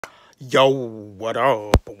Yo, what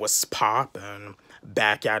up? What's poppin'?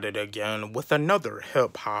 Back at it again with another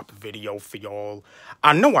hip-hop video for y'all.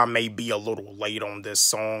 I know I may be a little late on this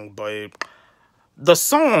song, but the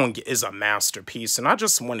song is a masterpiece, and I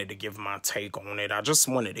just wanted to give my take on it. I just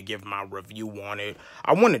wanted to give my review on it.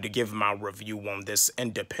 I wanted to give my review on this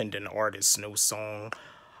independent artist's new song.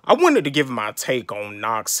 I wanted to give my take on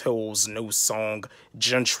Knox Hill's new song,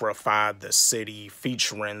 Gentrify the City,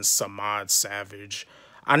 featuring Samad Savage.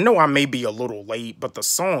 I know I may be a little late, but the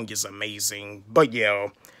song is amazing. But yeah,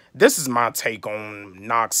 this is my take on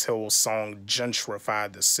Knox Hill's song,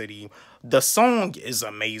 Gentrify the City. The song is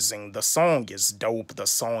amazing. The song is dope. The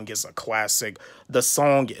song is a classic. The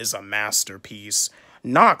song is a masterpiece.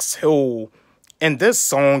 Knox Hill, in this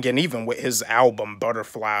song, and even with his album,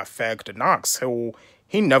 Butterfly Effect, Knox Hill,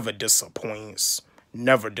 he never disappoints.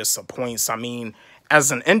 Never disappoints. I mean,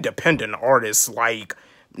 as an independent artist, like,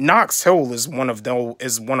 Knox Hill is one of those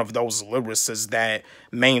lyricists that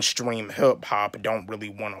mainstream hip hop don't really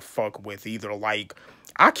want to fuck with either. Like,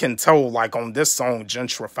 I can tell, like, on this song,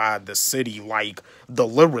 Gentrify the City, like, the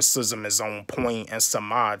lyricism is on point, and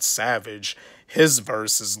Samad Savage, his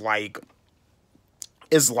verse is like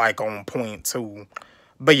on point too.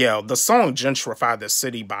 But yeah, the song Gentrify the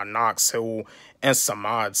City by Knox Hill and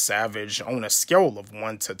Samad Savage, on a scale of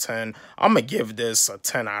 1 to 10, I'm gonna give this a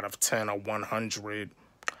 10 out of 10, a 100.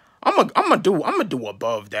 I'm gonna do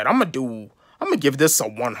above that. I'm gonna give this a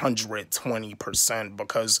 120%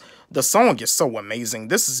 because the song is so amazing.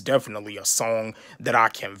 This is definitely a song that I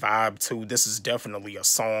can vibe to. This is definitely a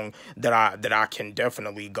song that I can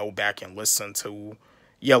definitely go back and listen to.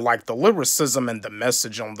 Yeah, like the lyricism and the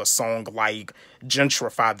message on the song, like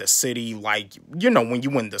Gentrify the City, like, you know, when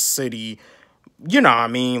you in the city, you know what I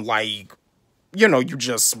mean, like, you know, you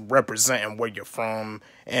just representing where you're from,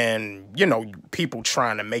 and, you know, people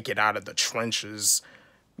trying to make it out of the trenches.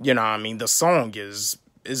 You know what I mean? The song is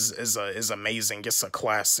amazing. It's a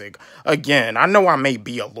classic. Again, I know I may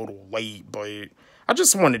be a little late, but I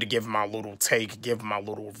just wanted to give my little take, give my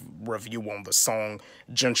little review on the song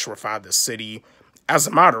Gentrify the City. As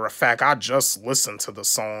a matter of fact, I just listened to the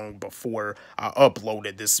song before I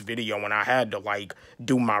uploaded this video, and I had to, like,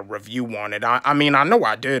 do my review on it. I mean, I know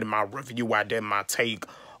I did my review, I did my take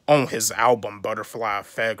on his album, Butterfly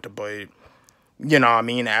Effect, but, you know what I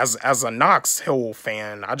mean, as a Knox Hill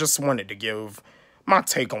fan, I just wanted to give my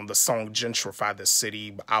take on the song Gentrify the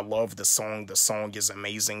City. I love the song. The song is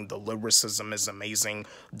amazing. The lyricism is amazing.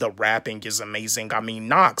 The rapping is amazing. I mean,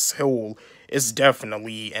 Knox Hill is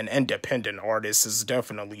definitely an independent artist, is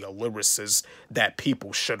definitely a lyricist that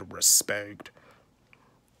people should respect.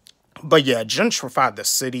 But yeah, Gentrify the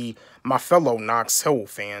City, my fellow Knox Hill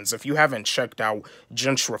fans, if you haven't checked out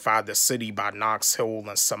Gentrify the City by Knox Hill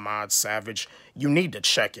and Samad Savage, you need to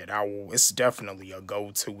check it out. It's definitely a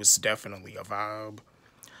go-to. It's definitely a vibe.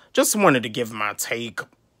 Just wanted to give my take,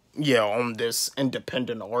 yeah, on this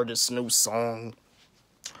independent artist's new song.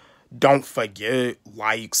 Don't forget,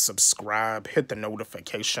 like, subscribe, hit the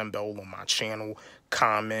notification bell on my channel,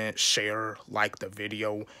 comment, share, like the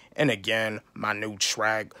video. And again, my new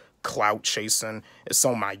track, Clout Chasing, it's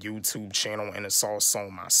on my YouTube channel, and it's also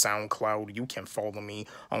on my SoundCloud. You can follow me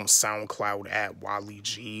on SoundCloud at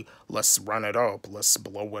WallyG. Let's run it up. Let's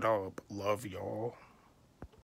blow it up. Love y'all.